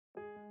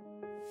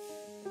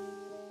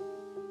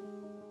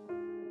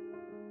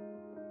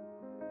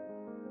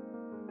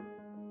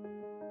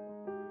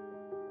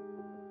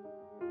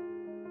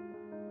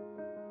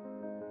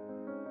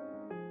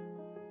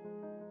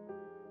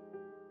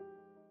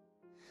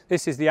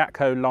This is the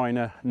Atco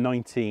Lawnmower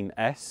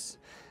 19S.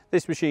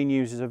 This machine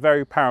uses a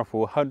very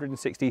powerful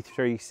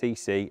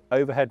 163cc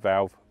overhead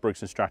valve Briggs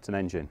 & Stratton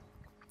engine.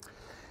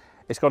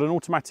 It's got an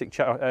automatic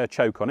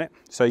choke on it,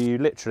 so you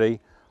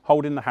literally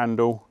hold in the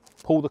handle,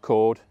 pull the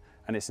cord,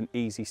 and it's an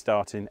easy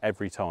starting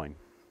every time.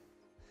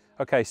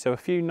 Okay, so a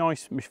few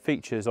nice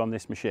features on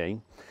this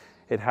machine.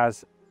 It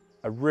has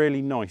a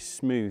really nice,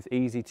 smooth,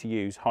 easy to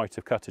use height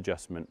of cut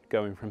adjustment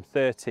going from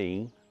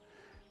 13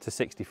 to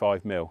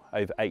 65mm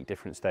over 8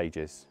 different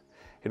stages.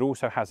 It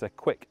also has a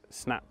quick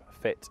snap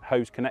fit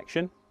hose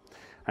connection,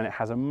 and it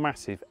has a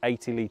massive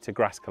 80-litre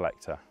grass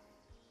collector.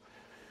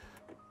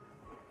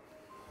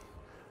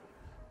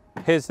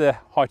 Here's the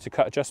height of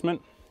cut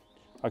adjustment.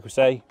 Like I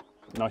say,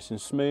 nice and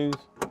smooth,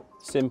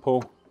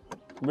 simple,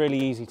 really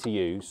easy to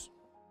use.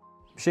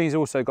 Machine's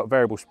also got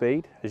variable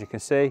speed, as you can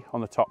see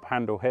on the top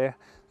handle here.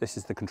 This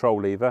is the control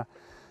lever.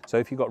 So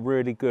if you've got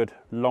really good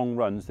long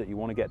runs that you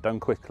want to get done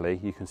quickly,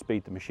 you can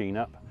speed the machine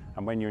up.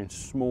 And when you're in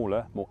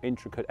smaller, more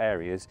intricate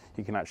areas,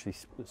 you can actually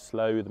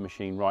slow the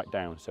machine right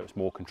down so it's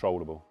more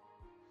controllable.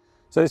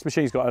 So this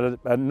machine's got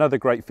another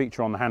great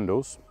feature on the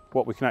handles.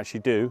 What we can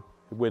actually do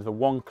with a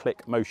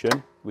one-click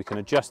motion, we can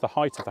adjust the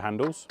height of the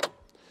handles.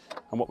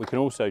 And what we can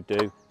also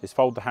do is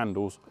fold the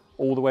handles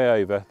all the way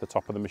over the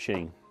top of the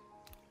machine.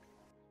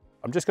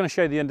 I'm just going to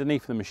show you the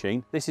underneath of the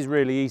machine. This is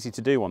really easy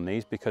to do on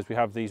these because we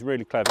have these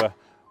really clever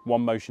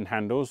one motion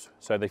handles,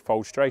 so they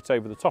fold straight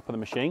over the top of the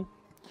machine.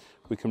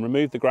 We can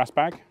remove the grass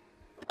bag,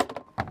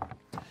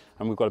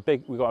 and we've got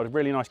a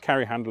really nice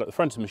carry handle at the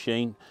front of the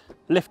machine.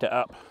 Lift it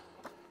up,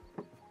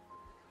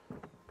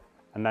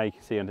 and now you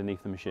can see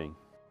underneath the machine.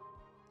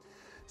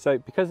 So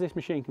because this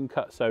machine can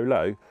cut so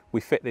low, we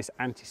fit this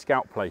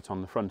anti-scalp plate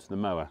on the front of the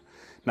mower.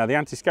 Now the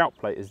anti-scalp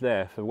plate is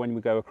there for when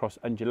we go across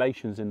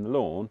undulations in the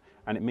lawn,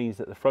 and it means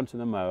that the front of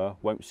the mower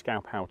won't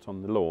scalp out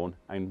on the lawn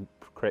and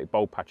create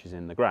bulb patches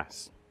in the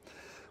grass.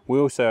 We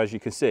also, as you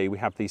can see, we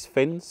have these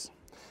fins.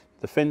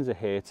 The fins are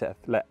here to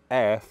let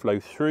air flow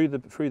through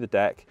the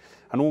deck,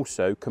 and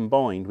also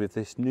combined with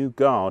this new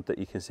guard that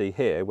you can see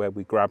here where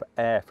we grab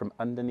air from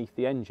underneath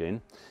the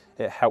engine,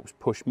 it helps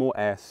push more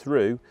air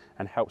through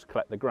and helps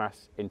collect the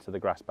grass into the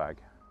grass bag.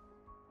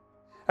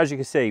 As you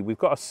can see, we've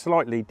got a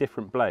slightly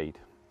different blade.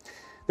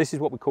 This is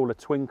what we call a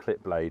twin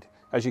clip blade.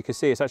 As you can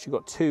see, it's actually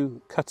got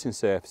two cutting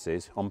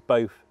surfaces on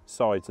both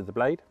sides of the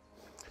blade.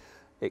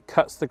 It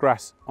cuts the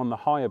grass on the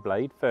higher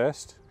blade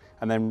first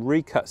and then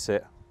recuts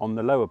it on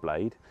the lower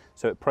blade.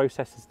 So it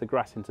processes the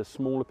grass into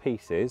smaller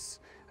pieces,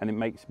 and it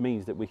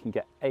means that we can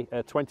get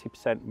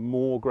 20%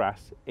 more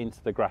grass into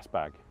the grass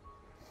bag.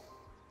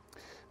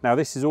 Now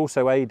this is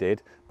also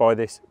aided by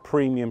this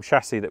premium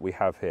chassis that we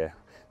have here.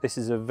 This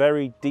is a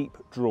very deep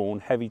drawn,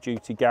 heavy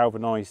duty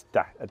galvanized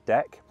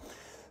deck.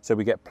 So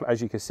we get,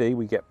 as you can see,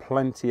 we get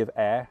plenty of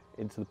air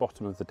into the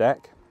bottom of the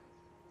deck.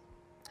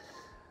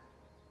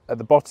 At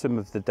the bottom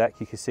of the deck,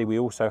 you can see we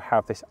also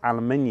have this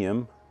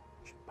aluminium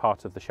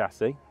part of the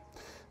chassis.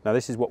 Now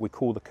this is what we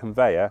call the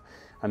conveyor,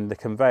 and the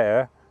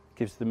conveyor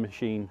gives the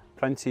machine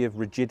plenty of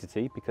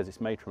rigidity because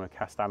it's made from a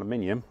cast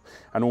aluminium,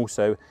 and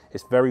also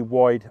it's very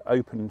wide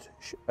open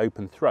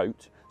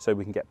throat, so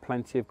we can get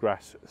plenty of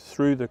grass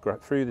through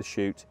the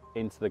chute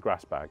into the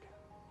grass bag.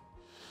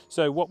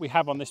 So what we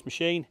have on this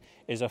machine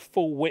is a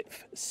full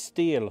width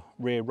steel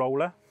rear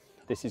roller.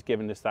 This is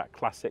giving us that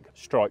classic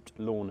striped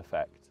lawn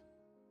effect.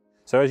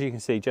 So as you can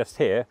see just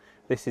here,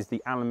 this is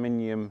the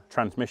aluminium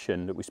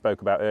transmission that we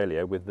spoke about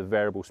earlier with the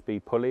variable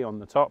speed pulley on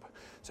the top.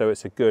 So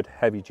it's a good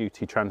heavy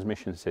duty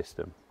transmission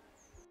system.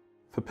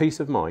 For peace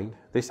of mind,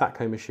 this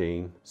Atco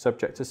machine,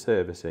 subject to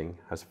servicing,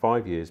 has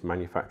 5 years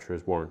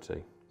manufacturer's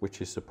warranty,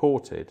 which is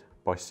supported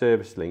by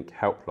ServiceLink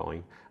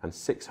helpline and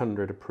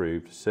 600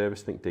 approved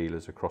ServiceLink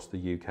dealers across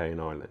the UK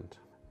and Ireland.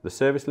 The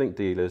ServiceLink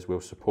dealers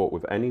will support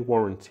with any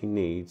warranty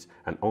needs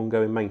and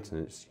ongoing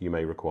maintenance you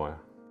may require.